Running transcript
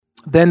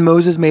Then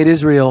Moses made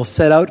Israel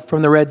set out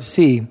from the Red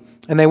Sea,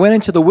 and they went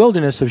into the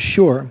wilderness of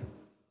Shur.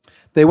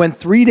 They went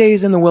 3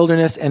 days in the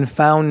wilderness and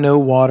found no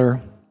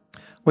water.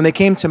 When they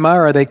came to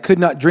Marah, they could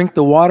not drink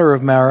the water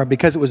of Marah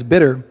because it was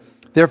bitter.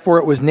 Therefore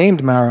it was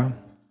named Marah.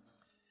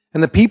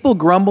 And the people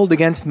grumbled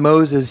against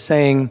Moses,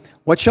 saying,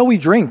 "What shall we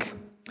drink?"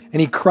 And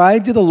he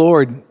cried to the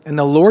Lord, and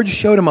the Lord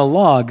showed him a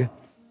log,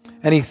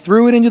 and he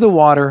threw it into the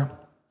water,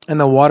 and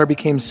the water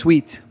became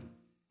sweet.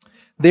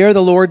 There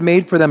the Lord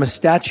made for them a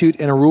statute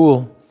and a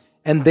rule,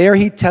 and there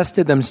he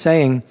tested them,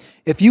 saying,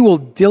 "If you will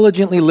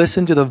diligently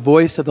listen to the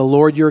voice of the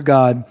Lord your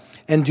God,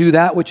 and do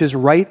that which is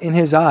right in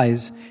his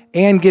eyes,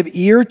 and give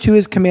ear to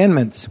his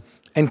commandments,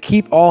 and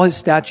keep all his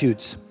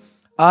statutes,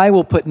 I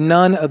will put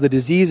none of the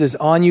diseases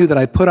on you that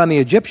I put on the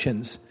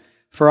Egyptians,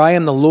 for I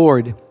am the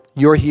Lord,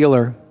 your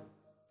healer."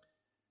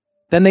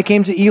 Then they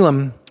came to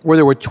Elim, where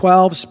there were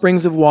 12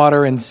 springs of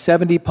water and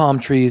 70 palm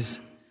trees,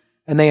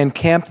 and they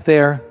encamped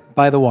there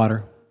by the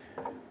water.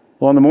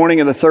 Well, on the morning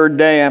of the third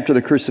day after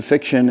the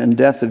crucifixion and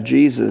death of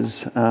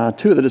Jesus,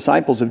 two of the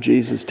disciples of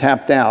Jesus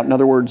tapped out. In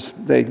other words,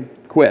 they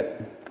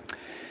quit.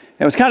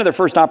 It was kind of their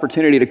first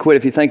opportunity to quit.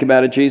 If you think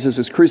about it, Jesus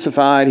is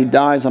crucified, he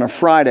dies on a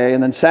Friday,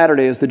 and then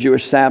Saturday is the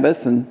Jewish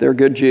Sabbath, and they're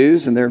good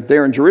Jews, and they're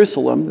there in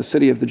Jerusalem, the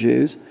city of the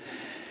Jews.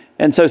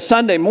 And so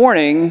Sunday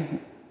morning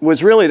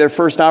was really their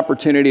first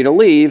opportunity to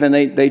leave, and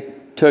they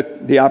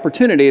took the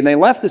opportunity, and they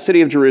left the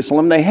city of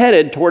Jerusalem. They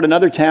headed toward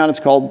another town. It's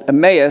called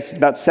Emmaus,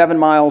 about 7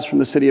 miles from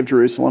the city of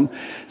Jerusalem.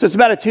 So it's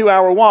about a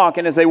 2-hour walk,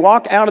 and as they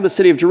walk out of the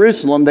city of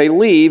Jerusalem, they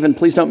leave, and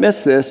please don't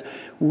miss this,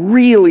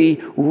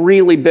 really,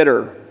 really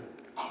bitter.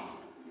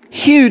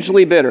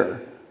 Hugely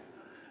bitter.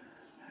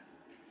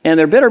 And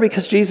they're bitter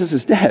because Jesus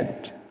is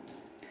dead.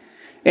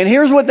 And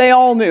here's what they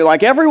all knew.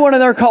 Like everyone in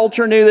their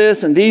culture knew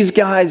this, and these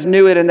guys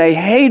knew it, and they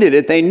hated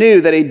it. They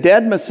knew that a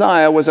dead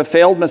Messiah was a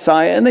failed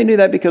Messiah, and they knew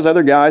that because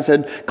other guys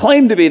had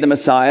claimed to be the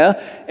Messiah,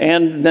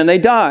 and then they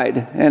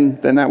died,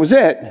 and then that was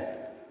it.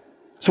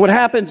 So what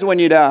happens when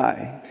you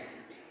die?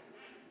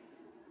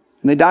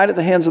 And they died at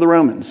the hands of the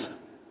Romans.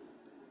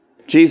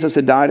 Jesus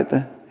had died at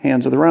the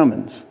hands of the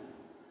Romans.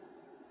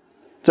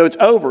 So it's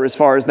over as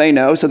far as they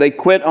know. So they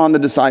quit on the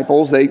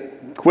disciples. They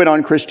quit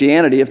on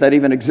Christianity, if that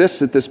even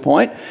exists at this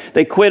point.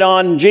 They quit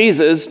on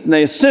Jesus, and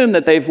they assume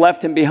that they've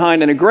left him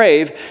behind in a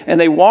grave, and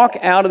they walk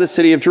out of the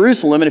city of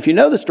Jerusalem. And if you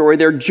know the story,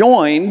 they're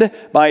joined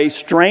by a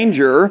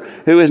stranger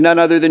who is none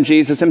other than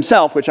Jesus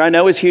himself, which I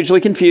know is hugely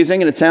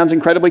confusing, and it sounds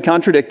incredibly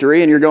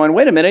contradictory. And you're going,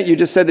 wait a minute, you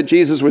just said that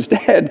Jesus was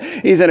dead.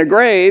 He's in a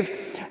grave.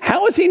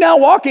 How is he now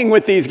walking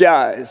with these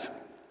guys?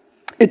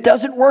 It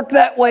doesn't work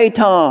that way,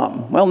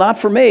 Tom. Well, not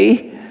for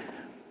me.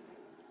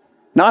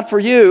 Not for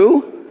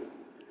you.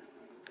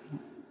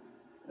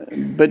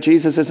 But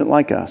Jesus isn't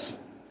like us.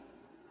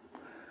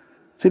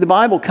 See, the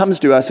Bible comes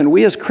to us, and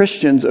we as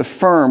Christians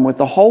affirm with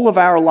the whole of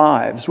our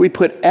lives, we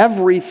put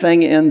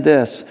everything in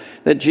this,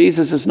 that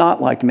Jesus is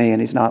not like me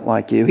and he's not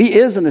like you. He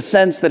is in the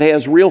sense that he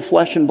has real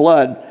flesh and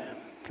blood.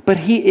 But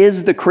he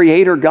is the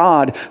creator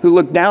God who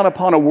looked down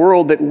upon a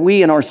world that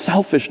we in our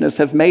selfishness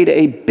have made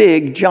a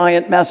big,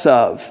 giant mess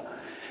of.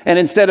 And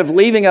instead of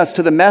leaving us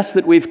to the mess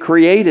that we've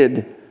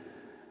created,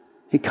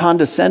 he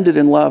condescended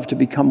in love to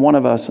become one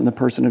of us in the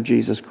person of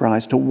Jesus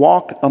Christ, to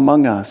walk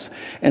among us.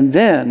 And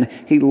then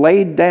he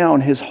laid down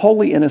his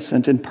wholly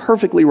innocent and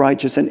perfectly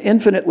righteous and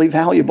infinitely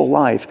valuable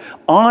life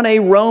on a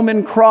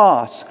Roman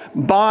cross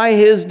by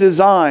his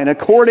design,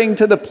 according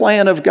to the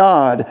plan of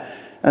God,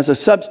 as a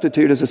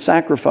substitute, as a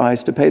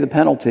sacrifice to pay the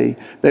penalty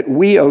that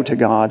we owe to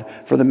God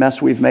for the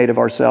mess we've made of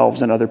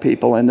ourselves and other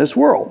people in this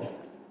world.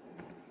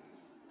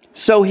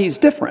 So he's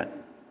different.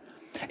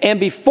 And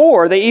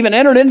before they even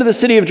entered into the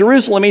city of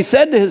Jerusalem, he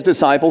said to his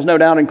disciples, no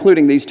doubt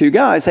including these two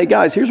guys, hey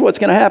guys, here's what's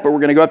going to happen. We're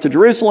going to go up to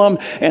Jerusalem,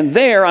 and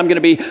there I'm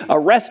going to be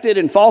arrested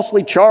and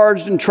falsely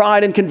charged and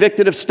tried and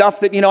convicted of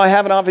stuff that, I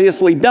haven't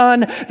obviously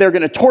done. They're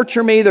going to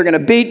torture me. They're going to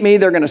beat me.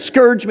 They're going to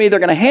scourge me. They're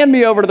going to hand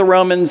me over to the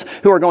Romans,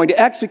 who are going to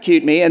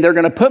execute me, and they're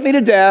going to put me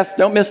to death,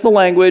 don't miss the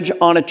language,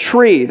 on a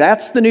tree.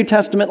 That's the New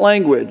Testament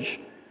language.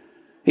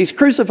 He's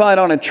crucified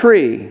on a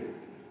tree. It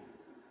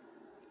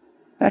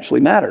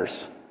actually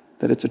matters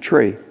that it's a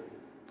tree.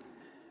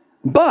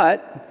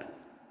 But,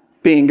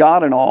 being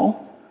God and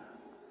all,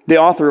 the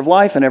author of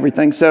life and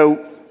everything,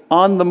 so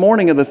on the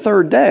morning of the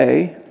third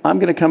day, I'm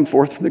going to come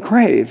forth from the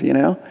grave,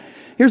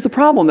 Here's the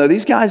problem, though.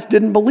 These guys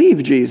didn't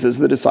believe Jesus.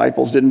 The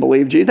disciples didn't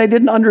believe Jesus. They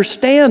didn't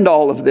understand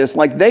all of this.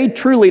 Like, they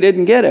truly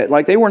didn't get it.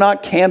 Like, they were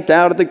not camped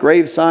out at the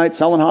gravesite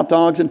selling hot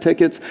dogs and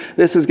tickets.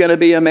 This is going to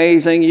be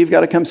amazing. You've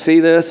got to come see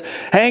this.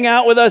 Hang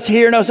out with us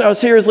here. No,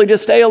 seriously,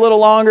 just stay a little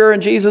longer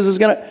and Jesus is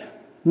going to...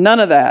 None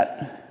of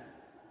that.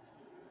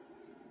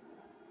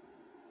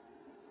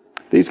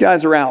 These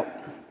guys are out.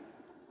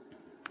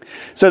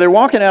 So they're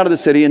walking out of the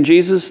city, and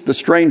Jesus, the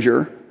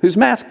stranger, who's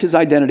masked his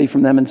identity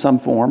from them in some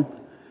form,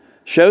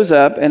 shows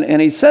up,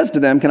 and he says to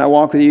them, can I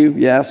walk with you?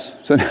 Yes.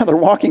 So now they're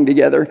walking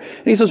together.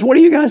 And he says, what are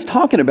you guys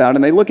talking about?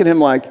 And they look at him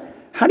like,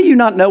 how do you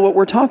not know what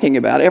we're talking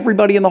about?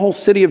 Everybody in the whole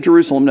city of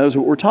Jerusalem knows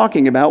what we're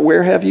talking about.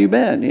 Where have you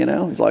been?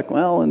 He's like,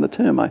 well, in the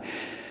tomb.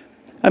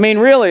 I mean,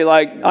 really,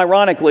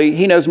 ironically,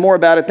 he knows more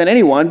about it than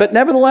anyone, but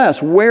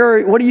nevertheless,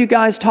 what are you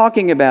guys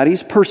talking about?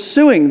 He's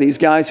pursuing these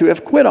guys who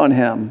have quit on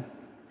him.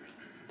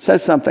 It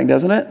says something,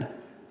 doesn't it?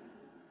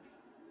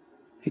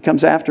 He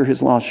comes after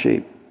his lost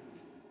sheep.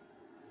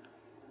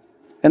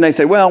 And they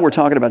say, well, we're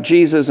talking about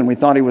Jesus, and we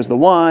thought he was the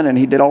one, and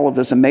he did all of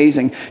this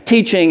amazing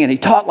teaching, and he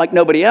taught like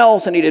nobody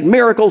else, and he did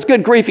miracles.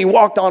 Good grief, he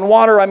walked on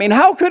water. I mean,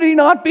 how could he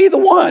not be the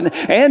one?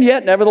 And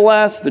yet,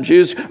 nevertheless, the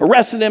Jews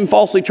arrested him,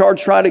 falsely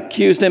charged, tried,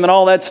 accused him, and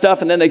all that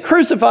stuff, and then they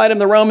crucified him,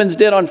 the Romans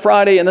did on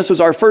Friday, and this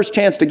was our first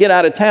chance to get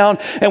out of town.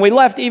 And we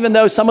left, even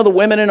though some of the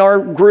women in our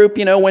group,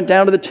 went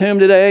down to the tomb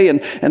today,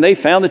 and they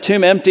found the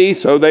tomb empty,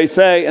 so they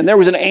say. And there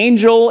was an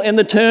angel in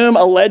the tomb,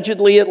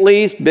 allegedly at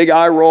least, big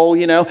eye roll,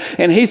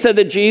 and he said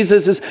that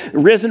Jesus is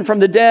risen from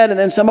the dead. And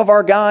then some of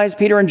our guys,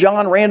 Peter and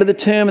John, ran to the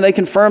tomb, and they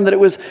confirmed that it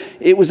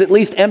was at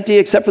least empty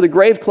except for the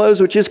grave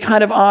clothes, which is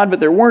kind of odd,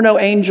 but there were no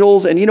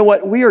angels. And you know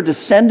what? We are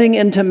descending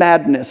into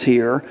madness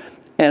here,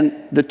 and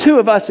the two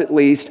of us at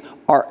least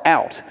are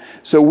out.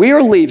 So we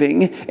are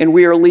leaving, and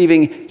we are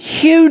leaving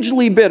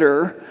hugely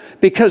bitter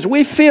because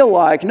we feel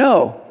like,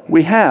 no,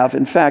 we have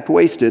in fact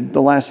wasted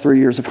the last 3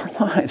 years of our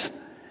lives.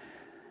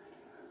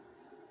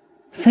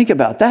 Think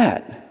about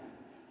that.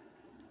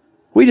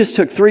 We just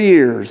took 3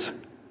 years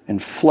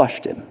and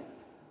flushed him.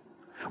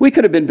 We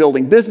could have been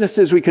building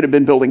businesses, we could have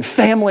been building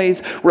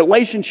families,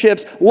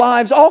 relationships,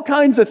 lives, all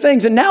kinds of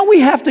things. And now we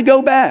have to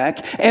go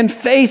back and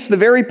face the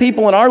very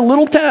people in our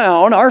little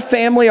town, our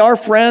family, our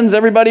friends,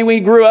 everybody we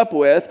grew up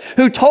with,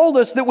 who told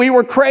us that we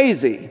were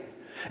crazy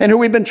and who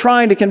we've been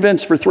trying to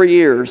convince for 3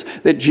 years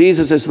that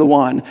Jesus is the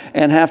one,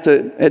 and have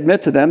to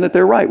admit to them that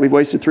they're right. We've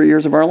wasted 3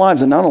 years of our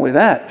lives. And not only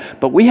that,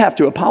 but we have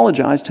to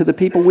apologize to the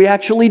people we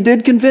actually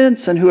did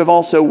convince and who have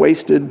also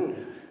wasted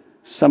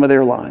some of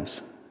their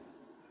lives.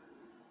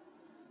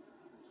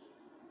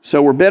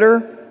 So we're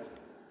bitter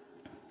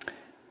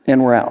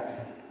and we're out.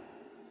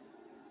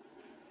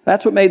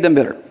 That's what made them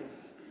bitter.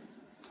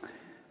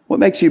 What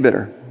makes you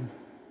bitter?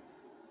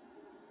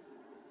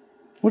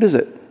 What is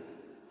it?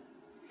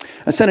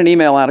 I sent an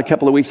email out a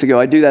couple of weeks ago.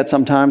 I do that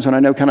sometimes when I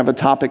know kind of a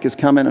topic is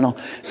coming, and I'll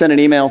send an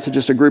email to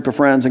just a group of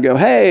friends and go,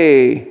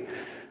 hey,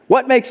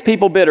 what makes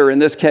people bitter in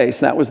this case?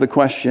 That was the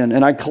question.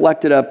 And I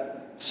collected up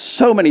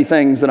so many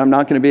things that I'm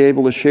not going to be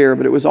able to share,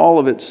 but it was all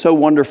of it so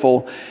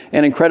wonderful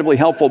and incredibly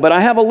helpful. But I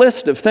have a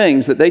list of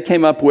things that they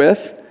came up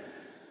with,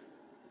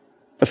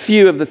 a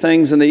few of the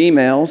things in the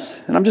emails,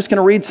 and I'm just going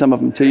to read some of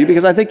them to you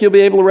because I think you'll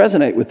be able to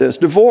resonate with this.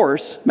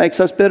 Divorce makes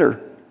us bitter.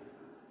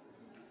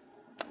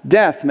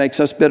 Death makes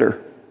us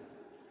bitter.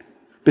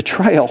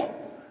 Betrayal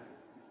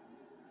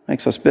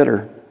makes us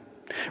bitter.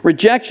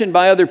 Rejection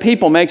by other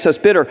people makes us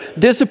bitter.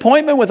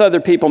 Disappointment with other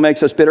people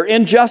makes us bitter.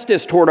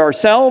 Injustice toward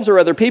ourselves or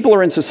other people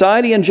or in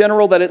society in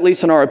general that, at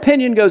least in our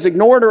opinion, goes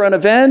ignored or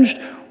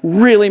unavenged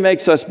really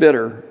makes us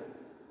bitter.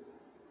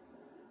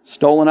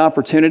 Stolen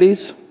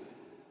opportunities,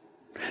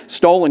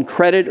 stolen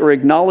credit or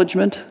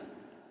acknowledgement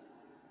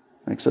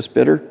makes us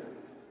bitter.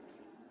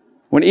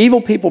 When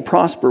evil people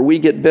prosper, we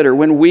get bitter.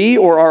 When we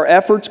or our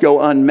efforts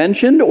go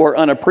unmentioned or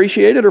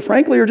unappreciated or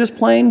frankly are just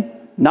plain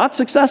not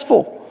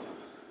successful,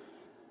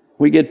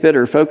 we get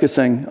bitter,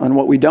 focusing on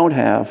what we don't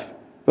have,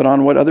 but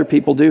on what other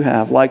people do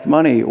have, like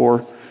money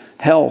or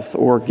health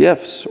or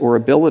gifts or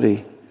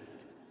ability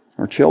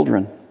or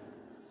children.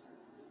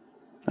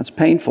 That's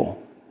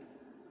painful.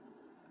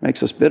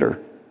 Makes us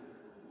bitter.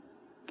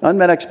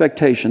 Unmet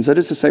expectations. That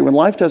is to say, when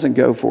life doesn't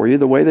go for you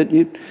the way that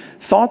you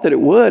thought that it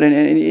would,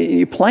 and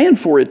you plan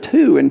for it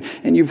too,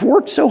 and you've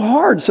worked so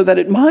hard so that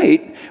it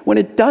might, when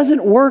it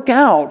doesn't work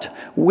out,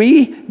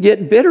 we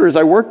get bitter. As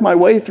I work my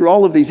way through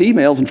all of these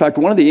emails, in fact,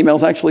 one of the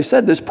emails actually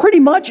said this, pretty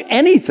much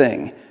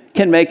anything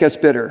can make us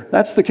bitter.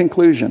 That's the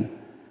conclusion.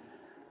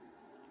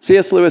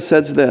 C.S. Lewis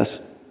says this.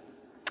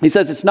 He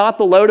says, it's not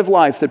the load of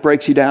life that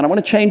breaks you down. I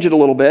want to change it a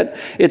little bit.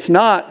 It's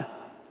not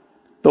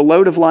the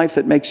load of life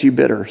that makes you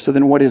bitter. So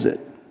then what is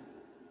it?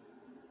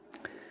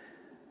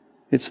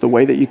 It's the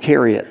way that you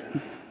carry it.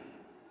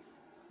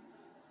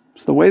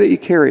 It's the way that you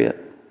carry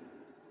it.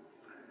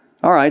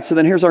 All right, so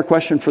then here's our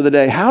question for the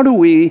day. How do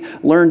we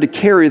learn to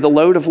carry the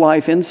load of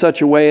life in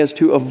such a way as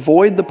to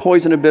avoid the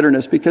poison of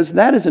bitterness? Because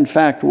that is in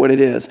fact what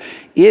it is.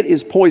 It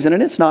is poison,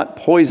 and it's not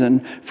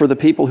poison for the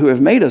people who have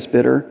made us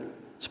bitter.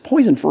 It's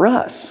poison for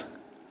us,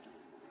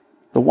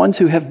 the ones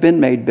who have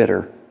been made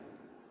bitter.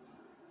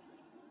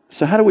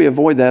 So how do we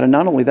avoid that? And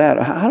not only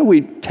that, how do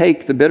we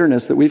take the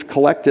bitterness that we've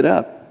collected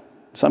up,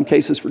 in some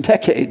cases for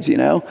decades,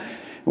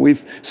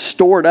 we've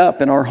stored up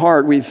in our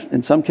heart, we've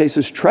in some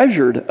cases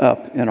treasured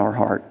up in our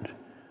heart.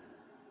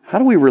 How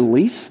do we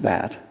release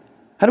that?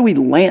 How do we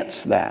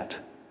lance that?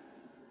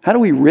 How do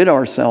we rid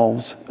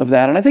ourselves of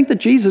that? And I think that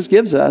Jesus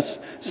gives us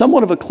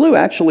somewhat of a clue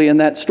actually in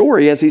that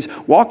story as he's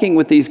walking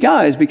with these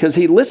guys, because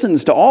he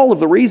listens to all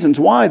of the reasons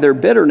why their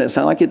bitterness,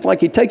 and it's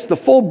like he takes the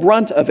full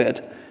brunt of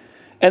it.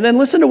 And then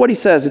listen to what he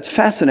says. It's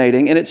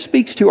fascinating, and it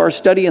speaks to our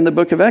study in the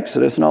book of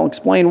Exodus, and I'll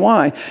explain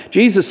why.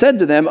 Jesus said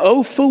to them,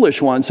 "O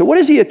foolish ones." So what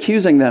is he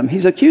accusing them?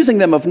 He's accusing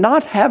them of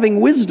not having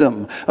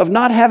wisdom, of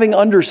not having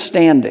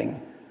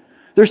understanding.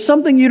 There's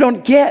something you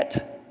don't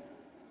get.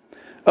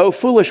 O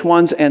foolish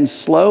ones and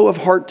slow of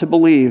heart to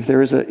believe.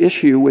 There is an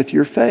issue with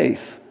your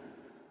faith.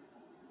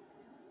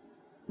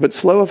 But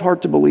slow of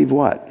heart to believe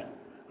what?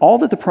 All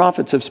that the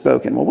prophets have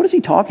spoken. Well, what is he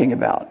talking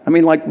about? I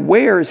mean,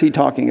 where is he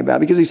talking about?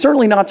 Because he's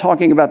certainly not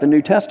talking about the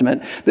New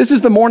Testament. This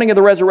is the morning of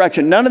the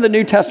resurrection. None of the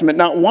New Testament,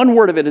 not one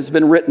word of it has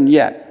been written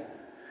yet.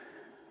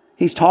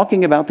 He's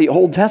talking about the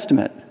Old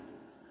Testament.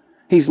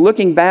 He's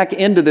looking back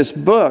into this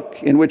book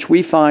in which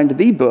we find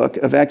the book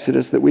of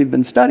Exodus that we've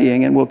been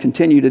studying and will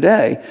continue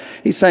today.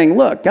 He's saying,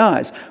 look,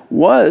 guys,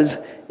 was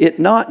it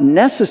not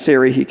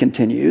necessary, he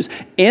continues,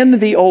 in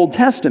the Old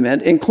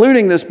Testament,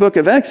 including this book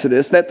of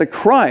Exodus, that the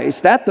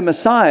Christ, that the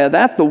Messiah,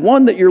 that the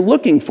one that you're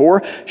looking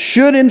for,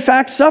 should in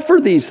fact suffer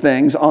these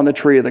things on the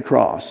tree of the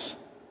cross?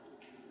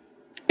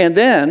 And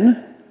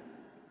then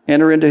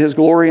enter into his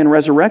glory and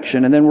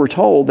resurrection. And then we're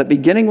told that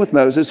beginning with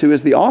Moses, who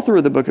is the author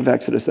of the book of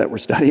Exodus that we're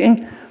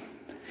studying,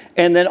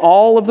 and then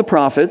all of the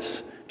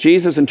prophets,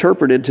 Jesus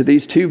interpreted to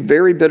these two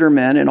very bitter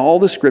men in all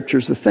the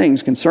scriptures the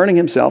things concerning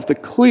himself, the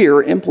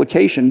clear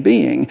implication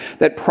being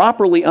that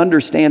properly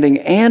understanding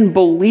and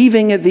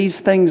believing these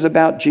things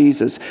about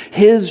Jesus,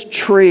 his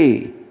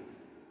tree,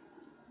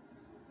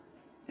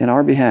 in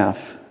our behalf,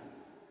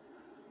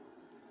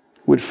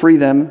 would free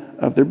them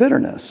of their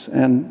bitterness.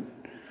 And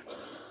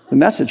the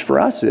message for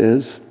us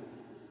is,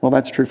 well,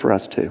 that's true for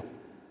us too.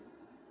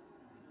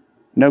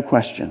 No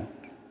question.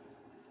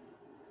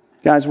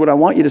 Guys, what I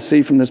want you to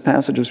see from this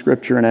passage of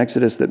Scripture in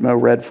Exodus that Mo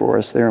read for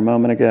us there a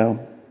moment ago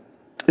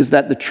is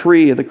that the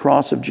tree of the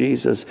cross of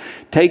Jesus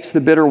takes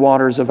the bitter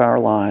waters of our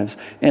lives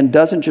and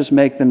doesn't just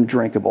make them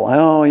drinkable.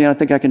 Oh, I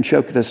think I can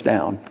choke this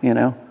down,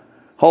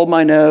 Hold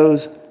my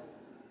nose.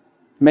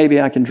 Maybe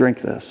I can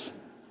drink this.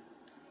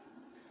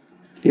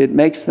 It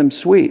makes them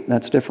sweet.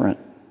 That's different.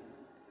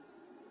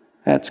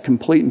 That's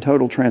complete and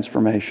total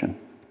transformation.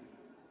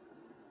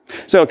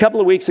 So a couple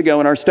of weeks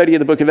ago in our study of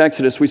the book of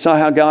Exodus, we saw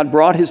how God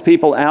brought his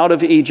people out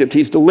of Egypt.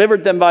 He's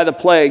delivered them by the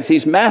plagues.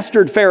 He's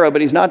mastered Pharaoh,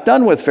 but he's not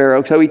done with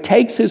Pharaoh. So he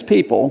takes his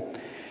people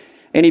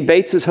and he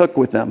baits his hook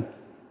with them.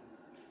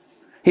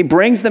 He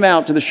brings them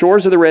out to the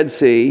shores of the Red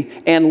Sea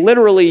and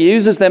literally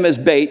uses them as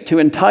bait to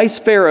entice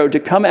Pharaoh to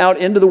come out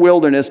into the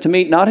wilderness to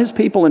meet not his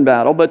people in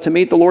battle, but to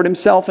meet the Lord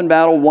himself in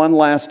battle one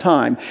last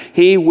time.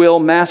 He will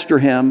master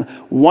him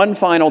one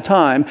final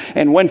time.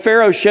 And when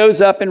Pharaoh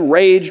shows up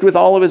enraged with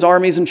all of his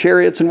armies and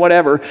chariots and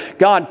whatever,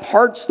 God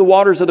parts the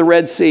waters of the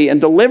Red Sea and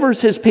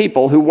delivers his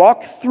people who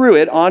walk through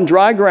it on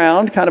dry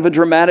ground, kind of a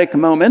dramatic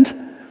moment.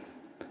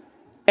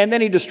 And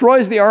then he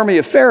destroys the army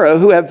of Pharaoh,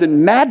 who have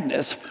in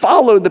madness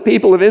followed the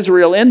people of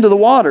Israel into the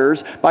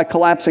waters by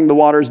collapsing the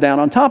waters down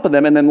on top of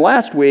them. And then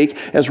last week,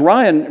 as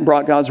Ryan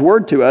brought God's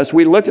word to us,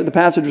 we looked at the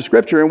passage of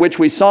Scripture in which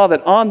we saw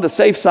that on the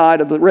safe side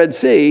of the Red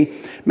Sea,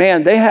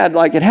 man, they had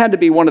it had to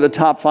be one of the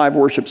top 5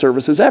 worship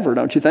services ever,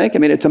 don't you think? I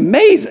mean, it's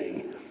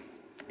amazing.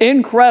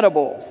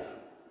 Incredible.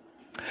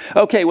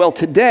 Okay, well,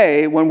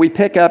 today, when we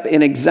pick up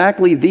in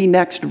exactly the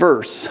next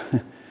verse,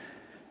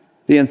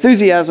 the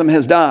enthusiasm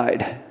has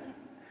died.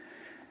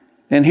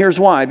 And here's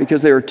why,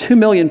 because there are 2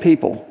 million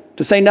people,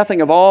 to say nothing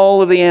of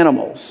all of the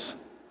animals.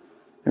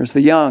 There's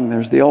the young,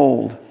 there's the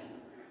old,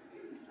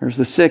 there's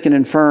the sick and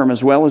infirm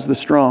as well as the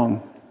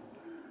strong.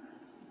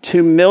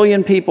 2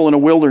 million people in a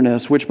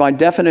wilderness, which by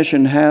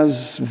definition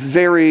has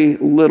very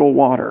little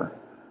water,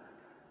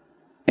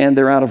 and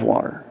they're out of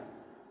water.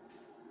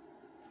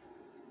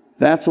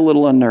 That's a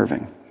little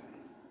unnerving.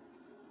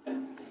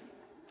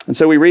 And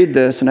so we read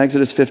this in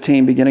Exodus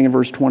 15, beginning in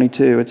verse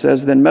 22. It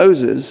says, Then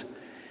Moses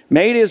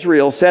made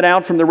Israel set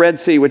out from the Red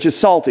Sea, which is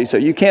salty, so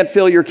you can't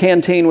fill your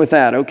canteen with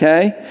that,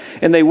 okay?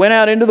 And they went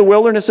out into the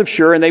wilderness of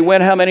Shur, and they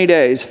went how many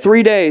days?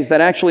 3 days,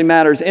 that actually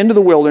matters, into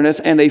the wilderness,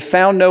 and they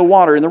found no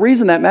water. And the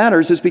reason that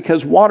matters is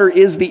because water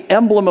is the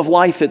emblem of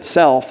life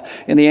itself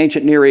in the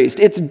ancient Near East.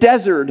 It's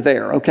desert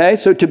there, okay?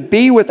 So to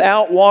be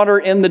without water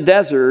in the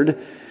desert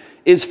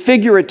is,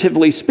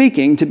 figuratively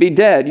speaking, to be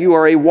dead. You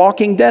are a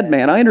walking dead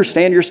man. I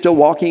understand you're still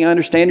walking. I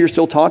understand you're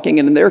still talking.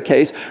 And in their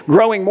case,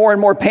 growing more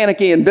and more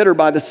panicky and bitter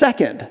by the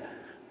second.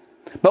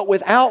 But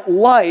without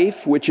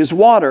life, which is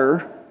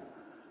water,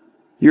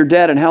 you're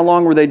dead. And how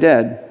long were they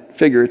dead?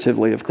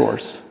 Figuratively, of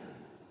course.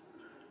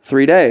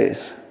 3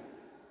 days.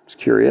 It's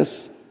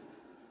curious.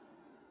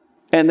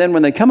 And then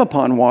when they come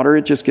upon water,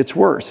 it just gets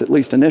worse, at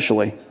least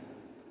initially.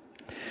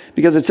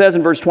 Because it says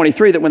in verse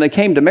 23 that when they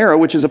came to Marah,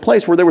 which is a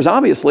place where there was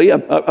obviously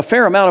a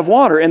fair amount of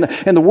water,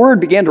 and the word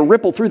began to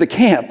ripple through the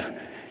camp.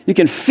 You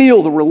can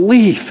feel the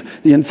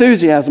relief, the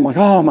enthusiasm, like,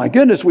 oh my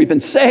goodness, we've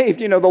been saved.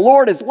 The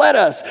Lord has led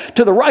us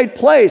to the right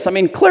place. I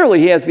mean, clearly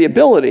he has the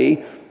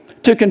ability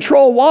to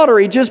control water.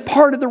 He just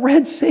parted the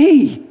Red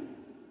Sea.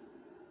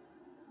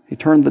 He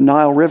turned the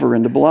Nile River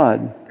into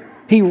blood.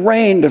 He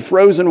rained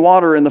frozen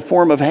water in the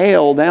form of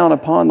hail down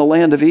upon the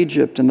land of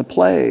Egypt and the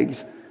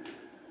plagues.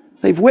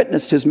 They've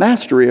witnessed his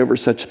mastery over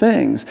such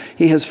things.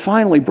 He has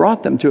finally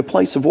brought them to a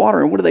place of water.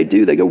 And what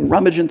do? They go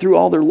rummaging through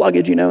all their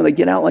luggage, They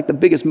get out like the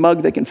biggest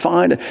mug they can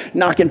find,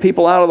 knocking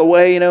people out of the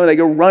way, They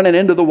go running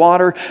into the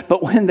water.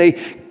 But when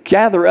they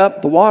gather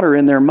up the water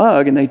in their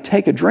mug and they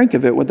take a drink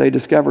of it, what they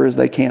discover is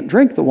they can't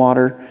drink the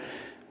water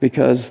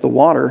because the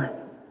water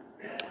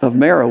of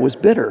Marah was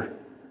bitter.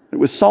 It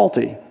was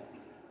salty.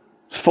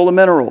 It's full of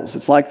minerals.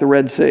 It's like the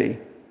Red Sea.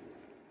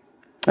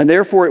 And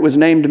therefore it was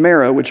named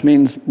Marah, which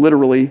means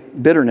literally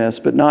bitterness,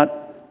 but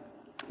not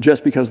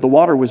just because the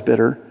water was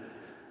bitter,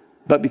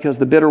 but because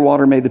the bitter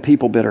water made the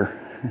people bitter.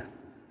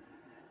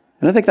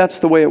 And I think that's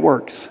the way it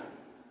works.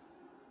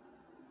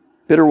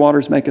 Bitter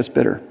waters make us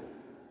bitter.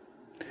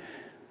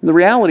 The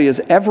reality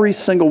is every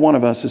single one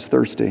of us is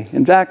thirsty.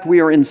 In fact, we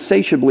are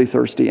insatiably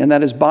thirsty, and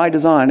that is by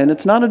design. And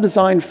it's not a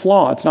design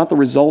flaw. It's not the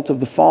result of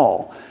the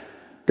fall.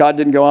 God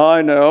didn't go,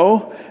 I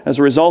know, as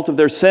a result of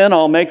their sin,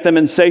 I'll make them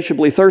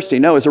insatiably thirsty.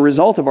 No, as a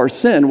result of our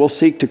sin, we'll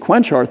seek to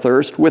quench our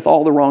thirst with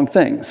all the wrong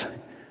things.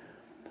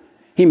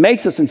 He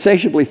makes us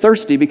insatiably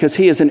thirsty because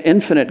He is an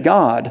infinite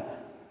God,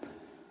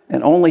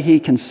 and only He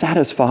can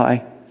satisfy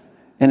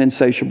an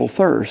insatiable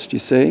thirst, you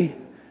see?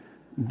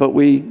 But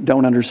we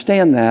don't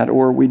understand that,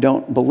 or we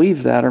don't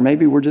believe that, or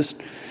maybe we're just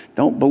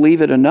don't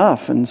believe it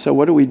enough. And so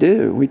what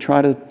do? We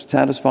try to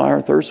satisfy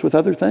our thirst with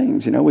other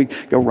things. We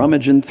go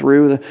rummaging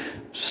through the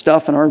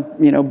stuff in our,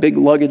 big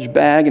luggage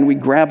bag, and we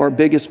grab our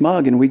biggest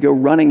mug, and we go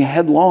running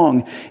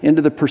headlong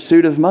into the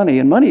pursuit of money.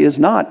 And money is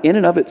not in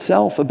and of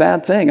itself a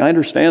bad thing. I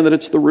understand that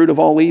it's the root of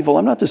all evil.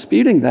 I'm not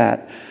disputing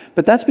that.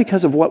 But that's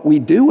because of what we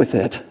do with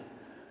it.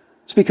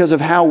 It's because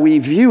of how we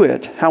view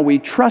it, how we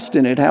trust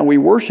in it, how we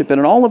worship it,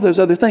 and all of those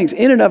other things.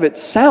 In and of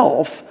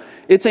itself,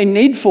 it's a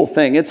needful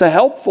thing. It's a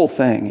helpful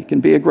thing. It can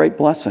be a great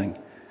blessing.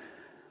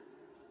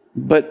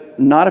 But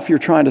not if you're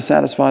trying to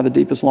satisfy the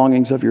deepest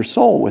longings of your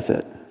soul with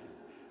it.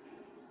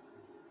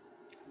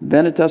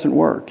 Then it doesn't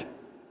work.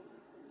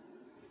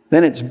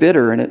 Then it's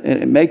bitter, and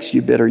it makes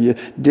you bitter. You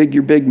dig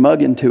your big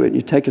mug into it, and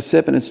you take a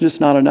sip, and it's just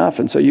not enough.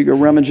 And so you go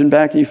rummaging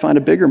back, and you find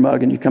a bigger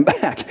mug, and you come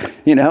back,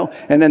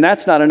 And then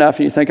that's not enough,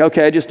 and you think,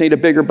 okay, I just need a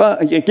bigger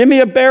mug. Give me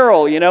a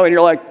barrel, and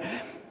you're like,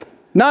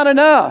 not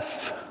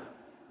enough.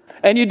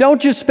 And you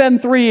don't just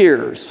spend 3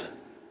 years.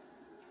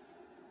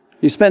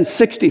 You spend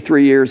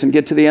 63 years and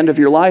get to the end of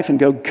your life and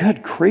go,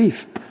 good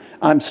grief,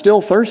 I'm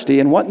still thirsty,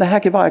 and what in the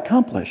heck have I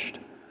accomplished?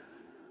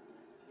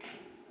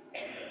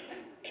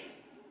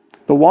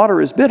 The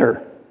water is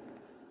bitter,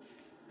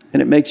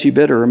 and it makes you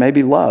bitter, or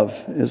maybe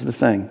love is the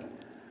thing.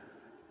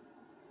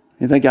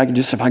 You think, if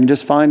I can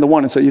just find the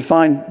one. And so you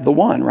find the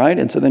one, right?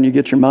 And so then you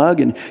get your mug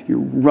and you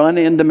run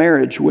into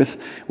marriage with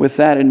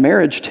that. And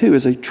marriage, too,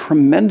 is a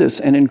tremendous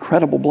and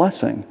incredible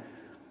blessing.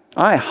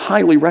 I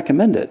highly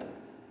recommend it.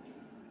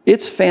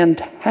 It's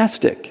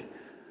fantastic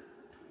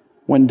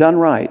when done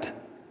right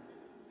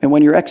and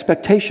when your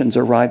expectations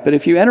are right. But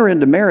if you enter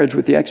into marriage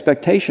with the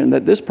expectation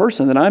that this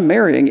person that I'm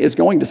marrying is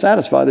going to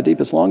satisfy the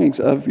deepest longings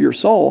of your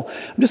soul,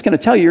 I'm just going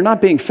to tell you, you're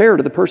not being fair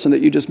to the person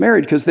that you just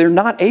married, because they're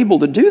not able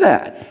to do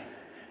that.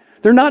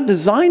 They're not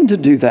designed to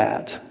do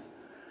that.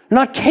 They're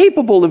not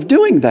capable of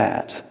doing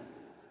that.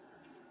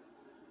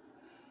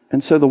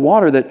 And so the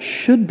water that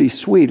should be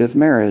sweet of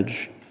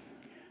marriage,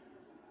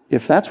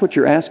 if that's what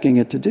you're asking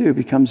it to do,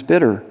 becomes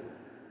bitter.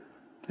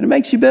 And it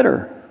makes you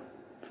bitter.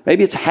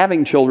 Maybe it's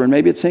having children.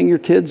 Maybe it's seeing your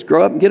kids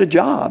grow up and get a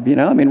job.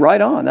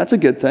 Right on. That's a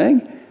good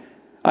thing.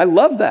 I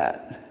love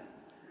that.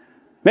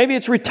 Maybe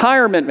it's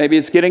retirement. Maybe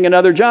it's getting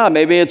another job.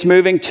 Maybe it's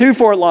moving to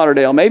Fort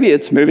Lauderdale. Maybe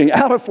it's moving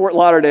out of Fort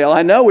Lauderdale.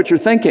 I know what you're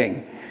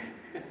thinking.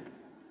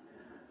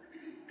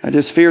 I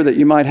just fear that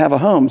you might have a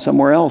home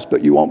somewhere else,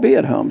 but you won't be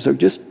at home. So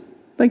just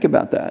think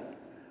about that.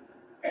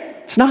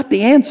 It's not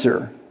the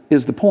answer,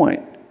 is the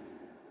point.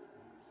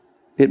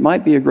 It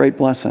might be a great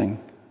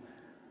blessing.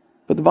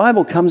 But the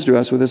Bible comes to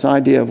us with this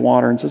idea of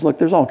water and says, look,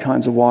 there's all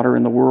kinds of water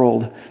in the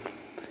world.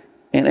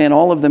 And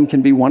all of them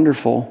can be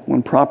wonderful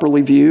when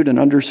properly viewed and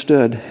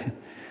understood.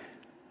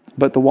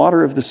 But the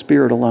water of the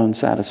Spirit alone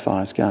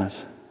satisfies, guys.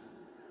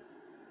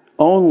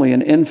 Only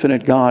an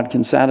infinite God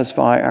can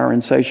satisfy our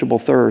insatiable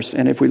thirst.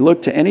 And if we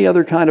look to any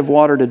other kind of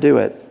water to do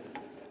it,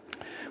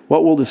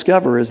 what we'll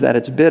discover is that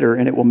it's bitter,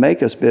 and it will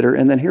make us bitter.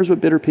 And then here's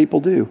what bitter people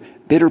do.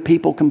 Bitter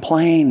people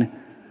complain.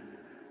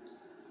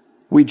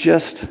 We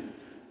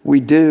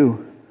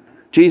do.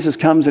 Jesus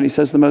comes and He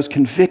says the most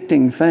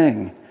convicting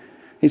thing.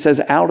 He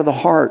says, out of the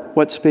heart,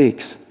 what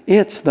speaks?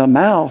 It's the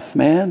mouth,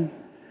 man.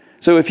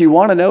 So if you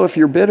want to know if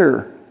you're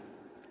bitter,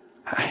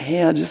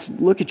 just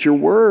look at your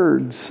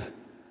words.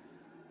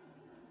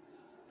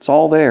 It's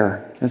all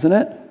there, isn't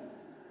it?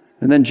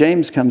 And then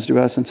James comes to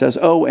us and says,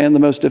 and the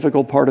most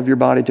difficult part of your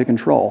body to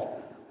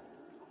control,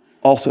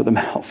 also the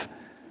mouth.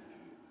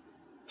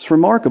 It's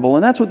remarkable,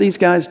 and that's what these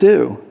guys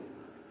do.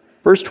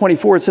 Verse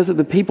 24, it says that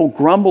the people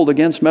grumbled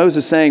against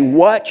Moses, saying,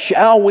 what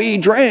shall we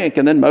drink?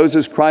 And then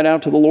Moses cried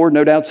out to the Lord,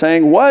 no doubt,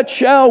 saying, what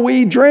shall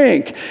we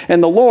drink?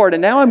 And the Lord,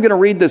 and now I'm going to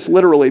read this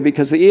literally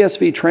because the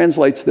ESV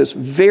translates this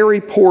very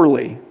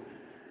poorly.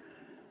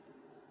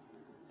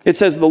 It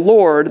says, the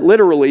Lord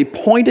literally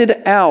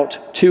pointed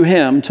out to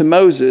him, to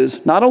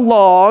Moses, not a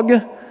log,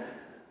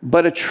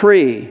 but a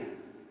tree.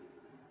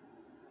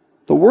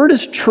 The word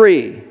is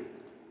tree.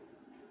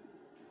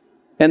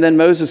 And then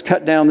Moses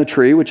cut down the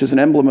tree, which is an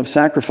emblem of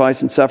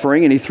sacrifice and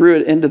suffering, and he threw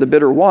it into the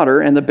bitter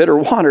water, and the bitter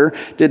water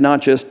did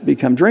not just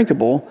become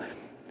drinkable,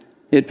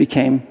 it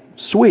became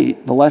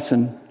sweet. The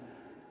lesson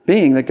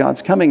being that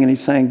God's coming and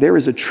He's saying, there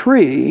is a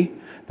tree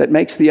that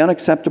makes the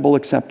unacceptable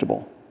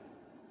acceptable.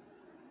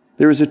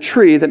 There is a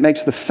tree that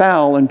makes the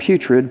foul and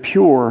putrid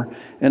pure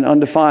and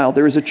undefiled.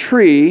 There is a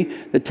tree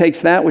that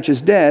takes that which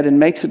is dead and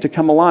makes it to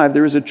come alive.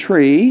 There is a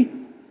tree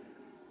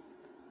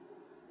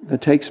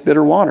that takes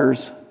bitter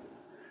waters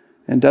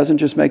and doesn't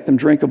just make them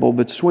drinkable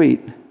but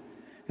sweet.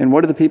 And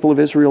what do the people of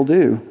Israel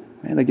do?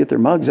 Man, they get their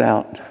mugs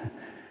out.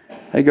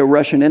 They go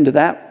rushing into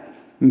that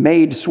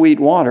made sweet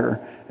water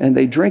and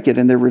they drink it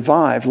and they're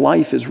revived.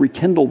 Life is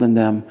rekindled in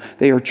them.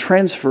 They are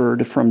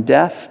transferred from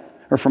death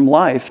or from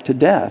life to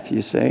death,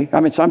 you see.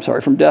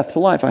 From death to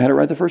life. I had it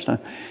right the first time.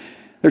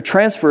 They're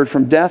transferred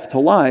from death to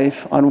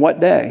life on what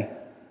day?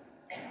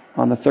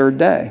 On the third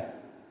day.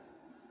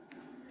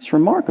 It's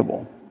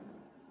remarkable.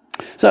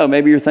 So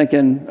maybe you're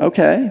thinking,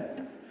 okay,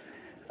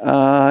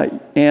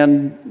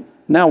 and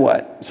now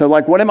what? So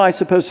what am I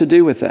supposed to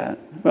do with that?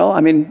 Well,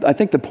 I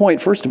think the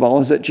point, first of all,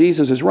 is that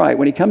Jesus is right.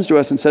 When He comes to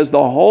us and says the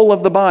whole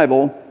of the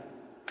Bible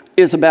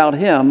is about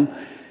Him,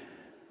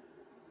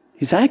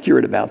 He's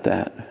accurate about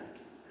that.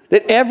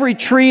 That every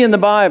tree in the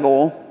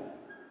Bible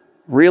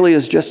really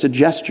is just a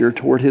gesture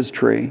toward His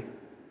tree.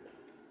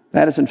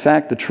 That is in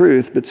fact the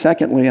truth. But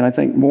secondly, and I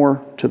think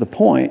more to the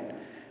point,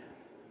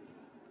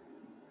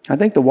 I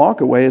think the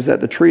walkaway is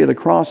that the tree of the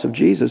cross of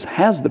Jesus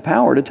has the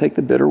power to take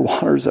the bitter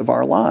waters of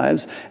our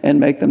lives and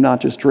make them not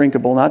just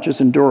drinkable, not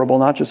just endurable,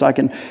 not just I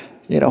can,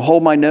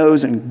 hold my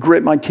nose and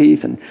grit my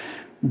teeth and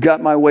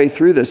gut my way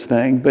through this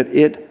thing, but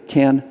it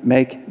can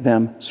make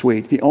them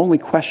sweet. The only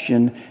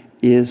question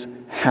is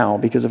how?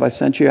 Because if I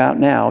sent you out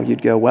now,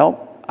 you'd go,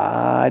 well,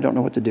 I don't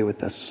know what to do with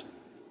this.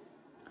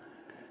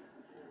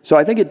 So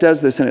I think it does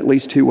this in at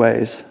least two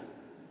ways.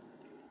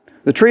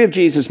 The tree of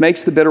Jesus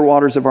makes the bitter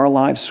waters of our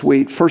lives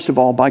sweet, first of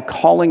all, by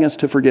calling us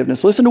to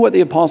forgiveness. Listen to what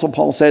the Apostle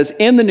Paul says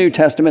in the New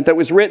Testament that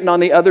was written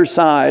on the other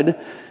side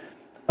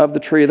of the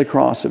tree of the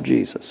cross of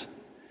Jesus.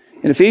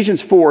 In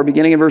Ephesians 4,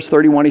 beginning in verse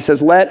 31, he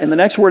says, and the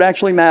next word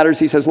actually matters,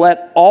 he says,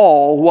 let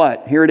all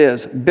what? Here it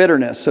is,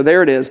 bitterness. So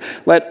there it is.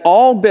 Let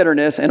all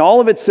bitterness and all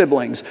of its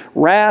siblings,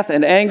 wrath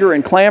and anger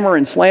and clamor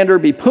and slander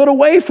be put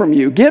away from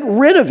you. Get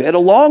rid of it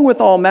along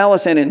with all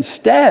malice, and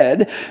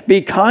instead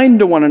be kind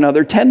to one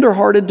another,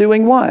 tenderhearted,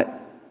 doing what?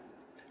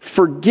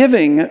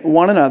 Forgiving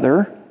one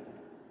another,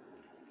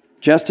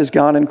 just as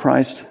God in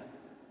Christ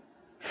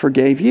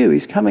forgave you.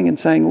 He's coming and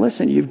saying,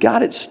 listen, you've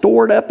got it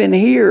stored up in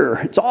here.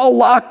 It's all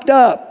locked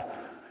up.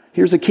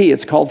 Here's a key.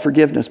 It's called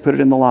forgiveness. Put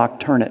it in the lock.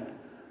 Turn it.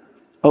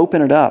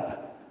 Open it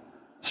up.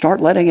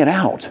 Start letting it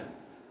out.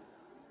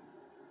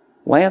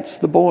 Lance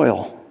the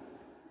boil.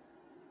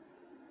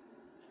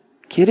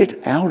 Get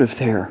it out of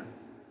there.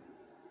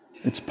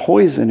 It's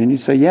poison. And you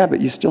say, yeah,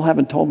 but you still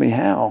haven't told me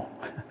how.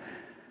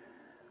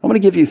 I'm going to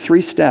give you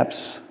 3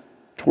 steps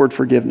toward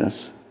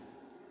forgiveness.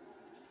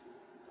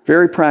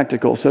 Very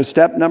practical. So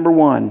step number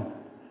 1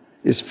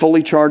 is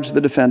fully charge the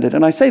defendant.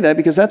 And I say that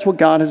because that's what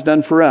God has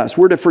done for us.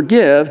 We're to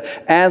forgive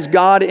as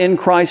God in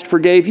Christ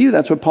forgave you.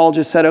 That's what Paul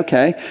just said.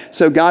 Okay,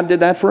 so God did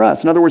that for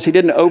us. In other words, He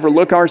didn't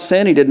overlook our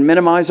sin. He didn't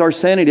minimize our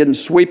sin. He didn't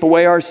sweep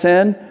away our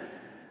sin.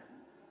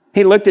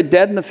 He looked it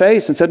dead in the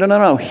face and said,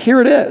 no, here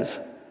it is.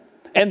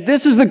 And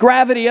this is the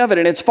gravity of it.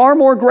 And it's far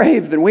more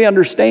grave than we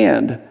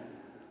understand.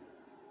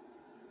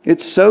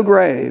 It's so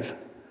grave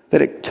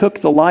that it took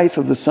the life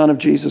of the Son of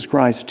Jesus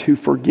Christ to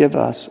forgive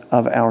us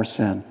of our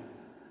sin.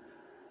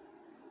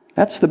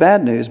 That's the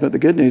bad news, but the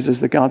good news is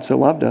that God so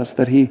loved us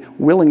that He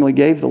willingly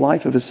gave the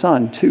life of His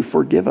Son to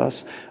forgive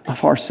us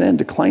of our sin,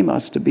 to claim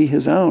us to be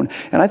His own.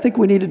 And I think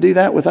we need to do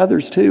that with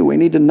others too. We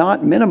need to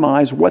not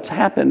minimize what's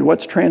happened,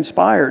 what's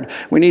transpired.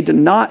 We need to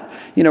not,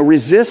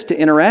 resist to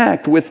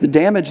interact with the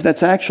damage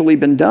that's actually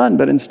been done,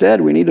 but instead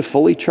we need to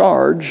fully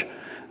charge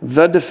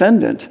the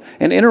defendant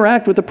and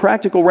interact with the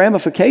practical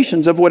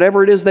ramifications of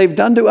whatever it is they've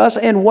done to us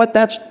and what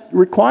that's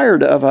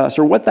required of us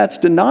or what that's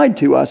denied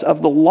to us,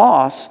 of the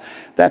loss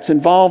that's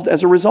involved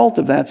as a result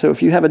of that. So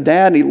if you have a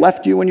dad and he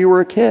left you when you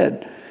were a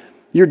kid,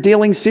 you're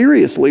dealing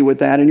seriously with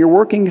that and you're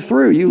working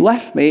through, you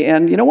left me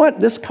and you know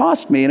what, this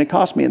cost me, and it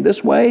cost me in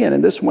this way and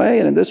in this way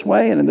and in this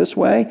way and in this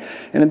way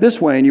and in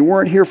this way, and you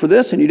weren't here for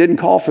this and you didn't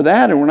call for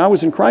that, and when I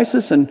was in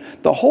crisis, and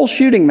the whole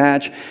shooting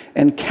match.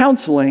 And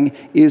counseling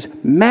is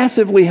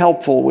massively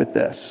helpful with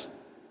this.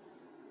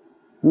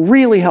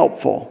 Really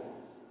helpful.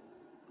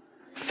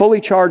 Fully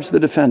charge the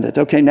defendant.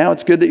 Okay, now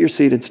it's good that you're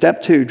seated.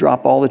 Step 2,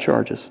 drop all the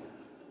charges.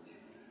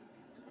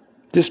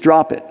 Just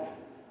drop it.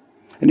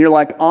 And you're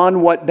like,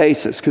 on what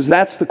basis? Because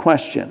that's the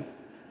question.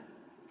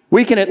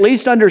 We can at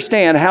least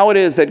understand how it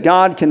is that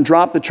God can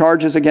drop the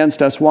charges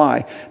against us.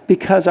 Why?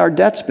 Because our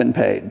debt's been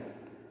paid.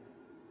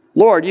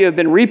 Lord, you have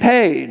been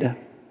repaid.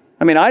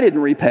 I didn't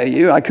repay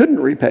you. I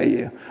couldn't repay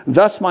you.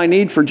 Thus my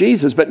need for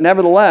Jesus. But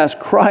nevertheless,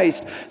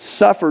 Christ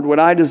suffered what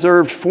I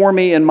deserved for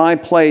me in my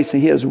place,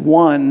 and He has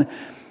won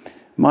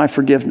my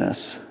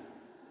forgiveness.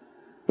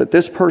 But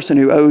this person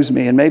who owes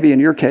me, and maybe in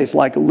your case,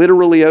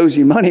 literally owes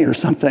you money or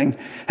something,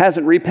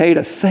 hasn't repaid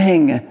a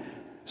thing.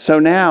 So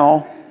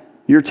now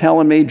you're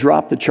telling me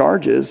drop the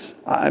charges.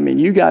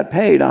 You got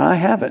paid, I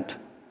haven't.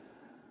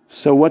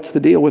 So what's the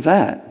deal with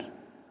that?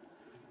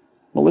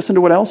 Well, listen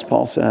to what else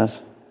Paul says.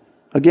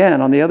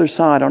 Again, on the other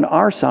side, on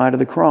our side of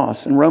the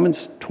cross, in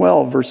Romans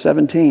 12, verse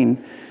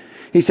 17,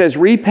 he says,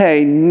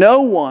 repay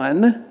no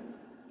one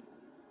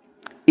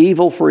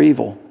evil for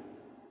evil,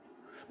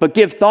 but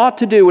give thought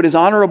to do what is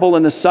honorable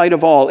in the sight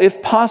of all.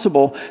 If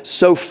possible,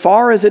 so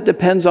far as it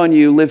depends on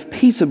you, live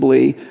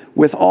peaceably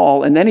with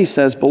all. And then he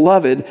says,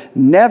 beloved,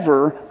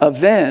 never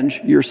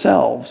avenge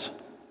yourselves,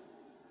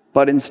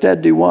 but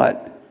instead do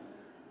what?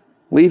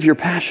 Leave your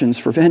passions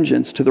for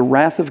vengeance to the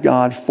wrath of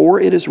God, for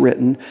it is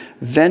written,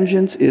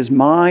 vengeance is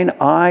mine,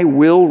 I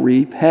will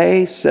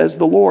repay, says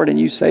the Lord. And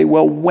you say,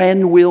 well,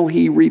 when will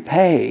he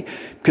repay?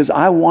 Because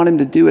I want him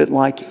to do it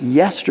like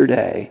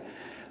yesterday.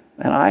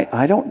 And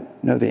I don't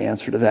know the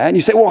answer to that. And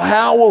you say, well,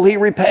 how will he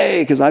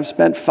repay? Because I've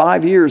spent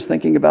 5 years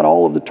thinking about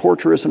all of the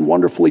torturous and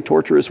wonderfully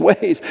torturous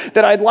ways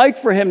that I'd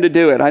like for him to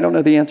do it. I don't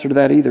know the answer to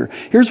that either.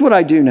 Here's what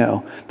I do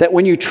know, that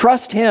when you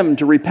trust him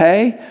to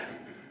repay,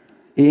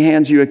 he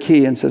hands you a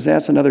key and says,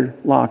 that's another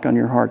lock on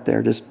your heart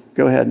there. Just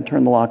go ahead and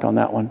turn the lock on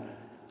that one.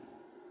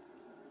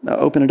 Now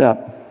open it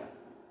up.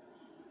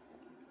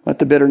 Let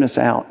the bitterness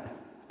out.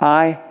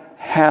 I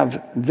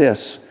have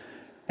this,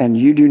 and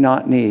you do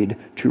not need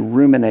to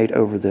ruminate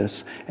over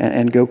this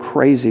and go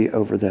crazy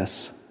over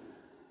this.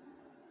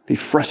 Be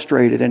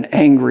frustrated and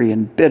angry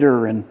and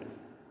bitter and,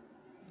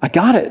 I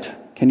got it.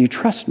 Can you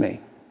trust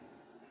me?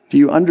 Do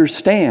you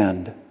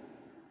understand?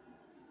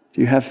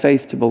 Do you have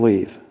faith to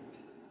believe?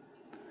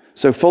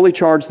 So fully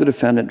charge the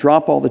defendant,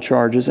 drop all the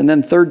charges, and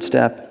then third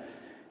step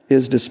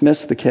is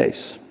dismiss the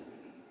case,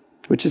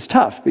 which is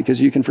tough because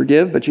you can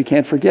forgive, but you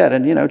can't forget.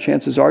 And,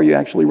 chances are you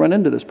actually run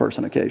into this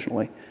person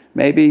occasionally,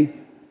 maybe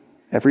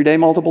every day,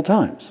 multiple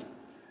times.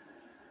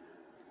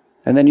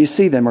 And then you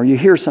see them or you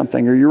hear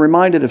something or you're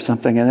reminded of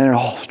something and then it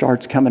all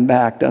starts coming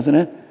back, doesn't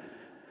it?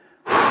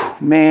 Whew,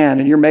 man,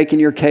 and you're making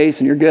your case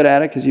and you're good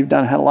at it because you've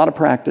had a lot of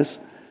practice.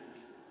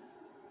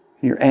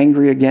 And you're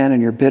angry again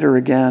and you're bitter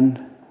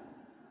again.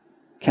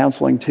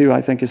 Counseling, too,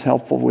 I think is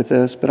helpful with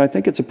this, but I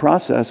think it's a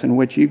process in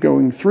which you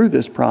going through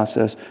this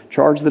process,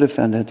 charge the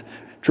defendant,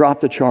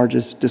 drop the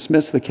charges,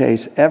 dismiss the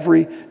case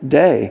every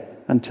day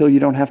until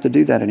you don't have to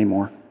do that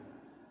anymore,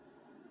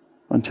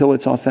 until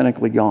it's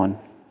authentically gone.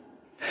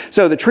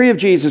 So the tree of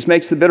Jesus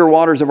makes the bitter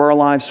waters of our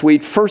lives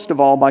sweet, first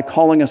of all, by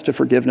calling us to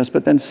forgiveness,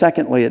 but then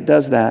secondly, it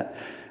does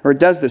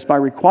this by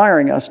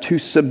requiring us to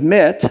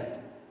submit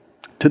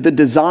to the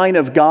design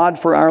of God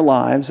for our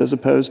lives as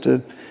opposed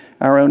to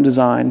our own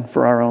design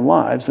for our own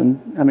lives.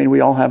 And we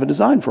all have a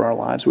design for our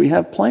lives. We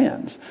have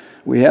plans.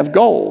 We have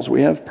goals.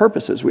 We have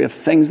purposes. We have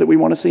things that we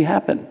want to see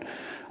happen.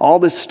 All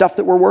this stuff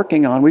that we're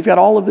working on. We've got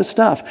all of this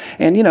stuff.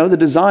 And the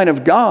design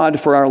of God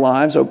for our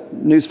lives,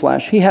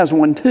 newsflash, he has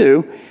one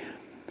too,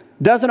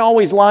 doesn't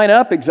always line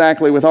up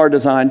exactly with our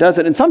design, does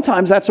it? And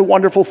sometimes that's a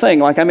wonderful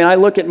thing. I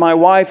look at my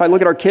wife, I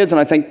look at our kids, and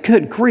I think,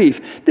 good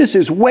grief, this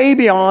is way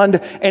beyond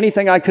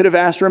anything I could have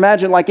asked or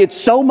imagined. It's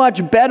so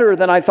much better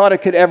than I thought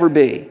it could ever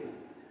be.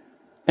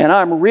 And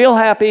I'm real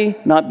happy,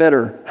 not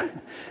bitter.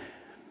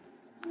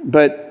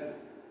 But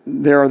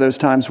there are those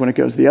times when it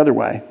goes the other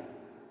way.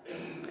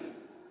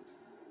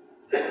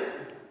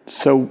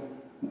 So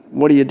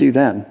what do you do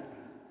then?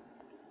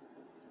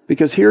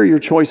 Because here are your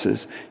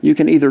choices. You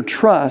can either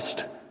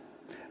trust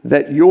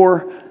that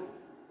your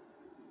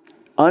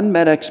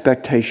unmet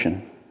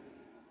expectation,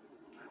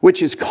 which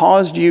has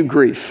caused you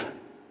grief,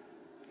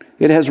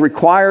 it has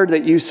required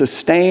that you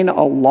sustain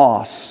a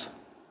loss.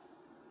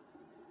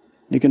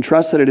 You can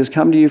trust that it has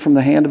come to you from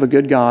the hand of a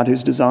good God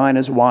whose design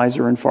is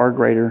wiser and far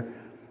greater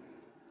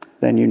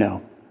than you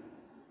know.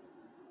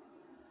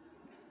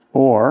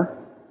 Or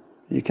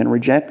you can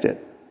reject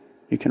it.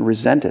 You can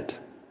resent it.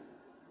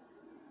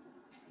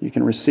 You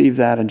can receive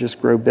that and just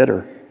grow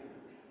bitter.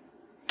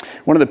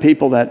 One of the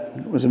people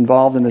that was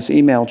involved in this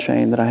email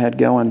chain that I had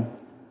going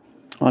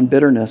on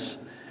bitterness,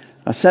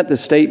 I sent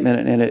this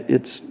statement and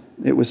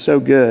it was so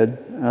good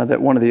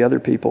that one of the other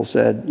people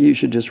said, you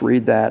should just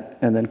read that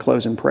and then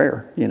close in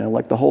prayer,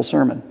 like the whole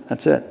sermon.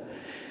 That's it.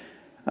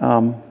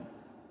 And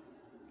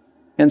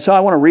so I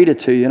want to read it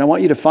to you, and I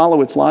want you to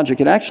follow its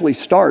logic. It actually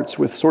starts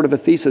with sort of a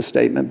thesis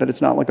statement, but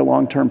it's not like a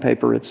long-term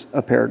paper. It's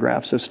a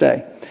paragraph, so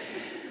stay.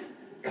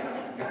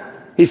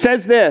 He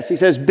says this. He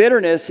says,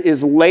 bitterness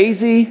is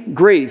lazy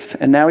grief.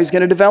 And now he's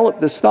going to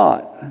develop this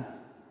thought.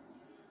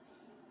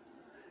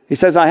 He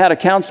says, I had a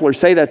counselor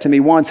say that to me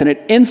once, and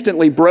it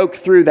instantly broke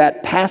through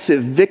that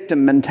passive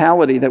victim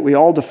mentality that we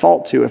all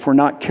default to if we're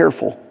not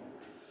careful.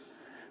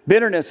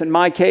 Bitterness, in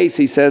my case,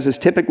 he says, is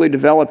typically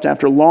developed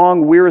after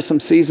long, wearisome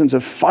seasons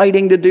of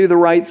fighting to do the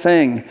right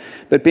thing,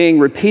 but being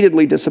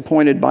repeatedly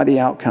disappointed by the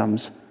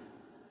outcomes.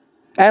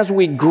 As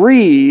we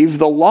grieve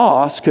the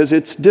loss, because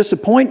it's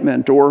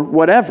disappointment or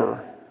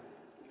whatever,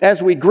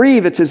 as we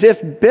grieve, it's as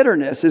if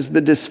bitterness is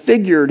the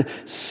disfigured,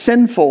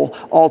 sinful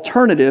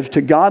alternative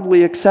to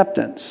godly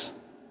acceptance.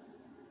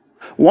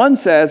 One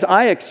says,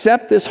 I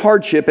accept this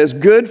hardship as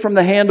good from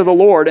the hand of the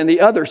Lord, and the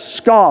other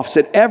scoffs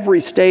at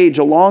every stage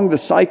along the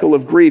cycle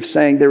of grief,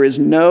 saying there is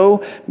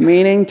no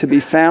meaning to be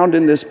found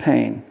in this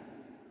pain.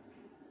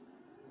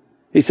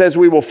 He says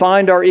we will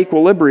find our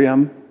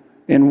equilibrium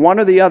in one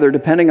or the other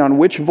depending on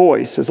which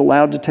voice is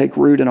allowed to take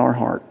root in our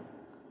heart.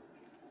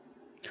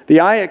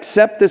 The "I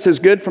accept this as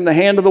good from the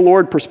hand of the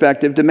Lord"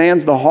 perspective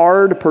demands the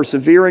hard,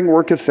 persevering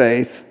work of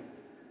faith,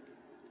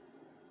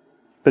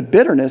 but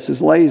bitterness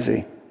is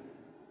lazy.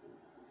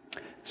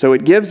 So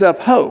it gives up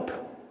hope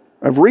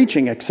of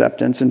reaching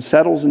acceptance and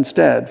settles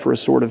instead for a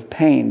sort of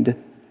pained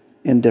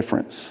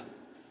indifference.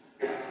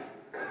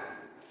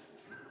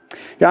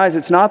 Guys,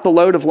 it's not the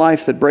load of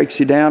life that breaks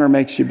you down or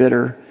makes you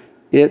bitter.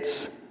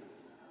 It's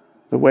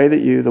the way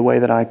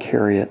that I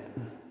carry it.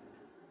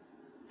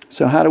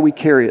 So how do we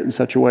carry it in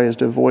such a way as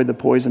to avoid the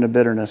poison of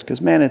bitterness?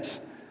 Because, man,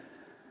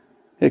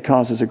 it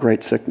causes a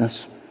great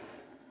sickness.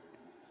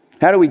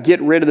 How do we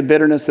get rid of the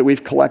bitterness that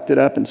we've collected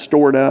up and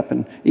stored up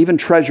and even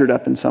treasured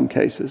up in some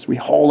cases? We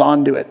hold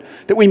on to it,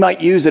 that we might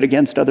use it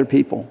against other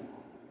people.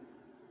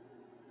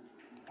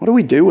 What do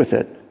we do with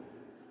it?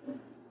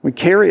 We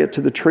carry it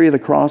to the tree of the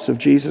cross of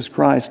Jesus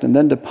Christ and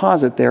then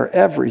deposit there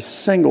every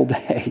single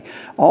day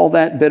all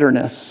that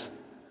bitterness.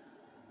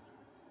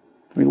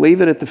 We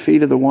leave it at the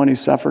feet of the one who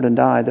suffered and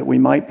died that we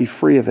might be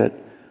free of it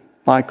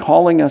by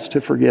calling us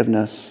to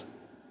forgiveness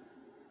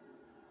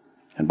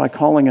and by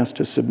calling us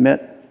to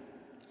submit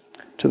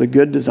to the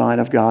good design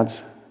of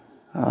God's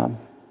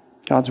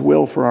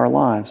will for our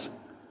lives,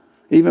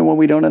 even when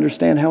we don't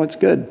understand how it's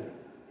good,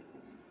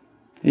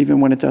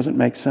 even when it doesn't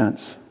make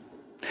sense.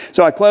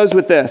 So I close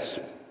with this.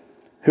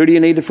 Who do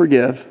you need to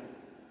forgive?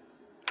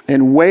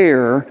 And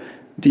where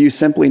do you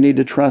simply need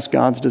to trust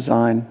God's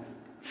design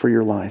for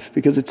your life?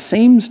 Because it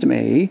seems to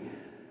me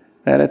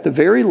that at the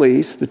very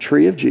least, the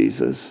tree of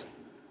Jesus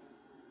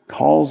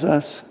calls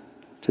us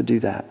to do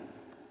that.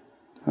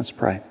 Let's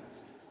pray.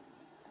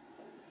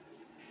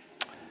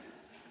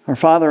 Our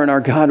Father and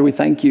our God, we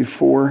thank you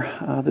for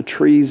the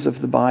trees of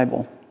the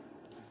Bible.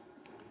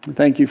 We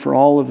thank you for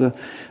all of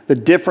the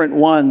different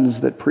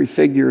ones that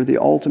prefigure the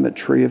ultimate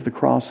tree of the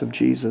cross of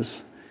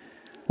Jesus.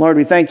 Lord,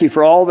 we thank you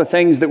for all the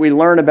things that we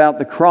learn about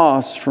the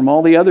cross from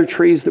all the other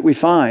trees that we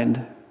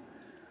find,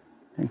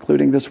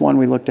 including this one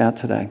we looked at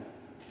today.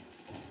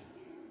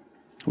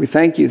 We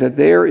thank you that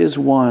there is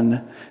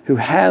one who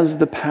has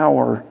the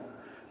power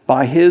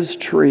by his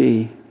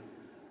tree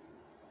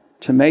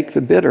to make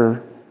the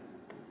bitter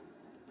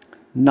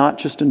not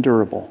just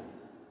endurable,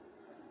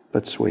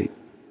 but sweet.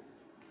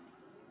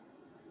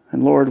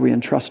 And Lord, we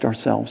entrust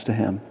ourselves to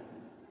him.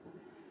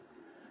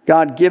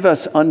 God, give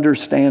us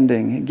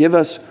understanding. Give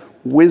us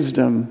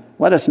wisdom.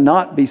 Let us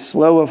not be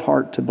slow of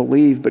heart to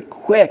believe, but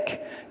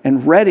quick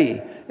and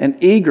ready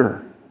and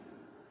eager.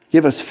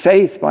 Give us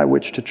faith by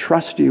which to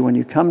trust you when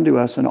you come to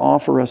us and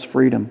offer us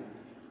freedom,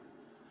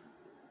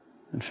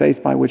 and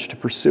faith by which to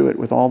pursue it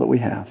with all that we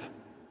have.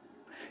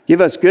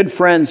 Give us good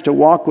friends to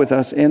walk with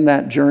us in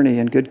that journey,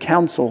 and good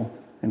counsel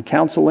and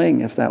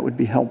counseling if that would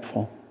be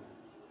helpful.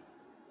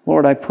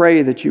 Lord, I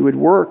pray that you would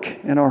work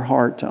in our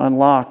heart to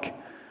unlock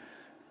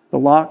the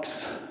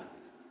locks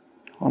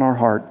on our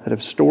heart that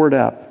have stored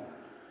up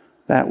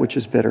that which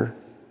is bitter,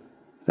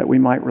 that we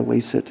might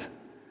release it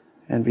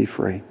and be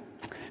free.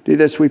 Do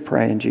this, we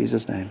pray, in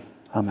Jesus' name.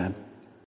 Amen.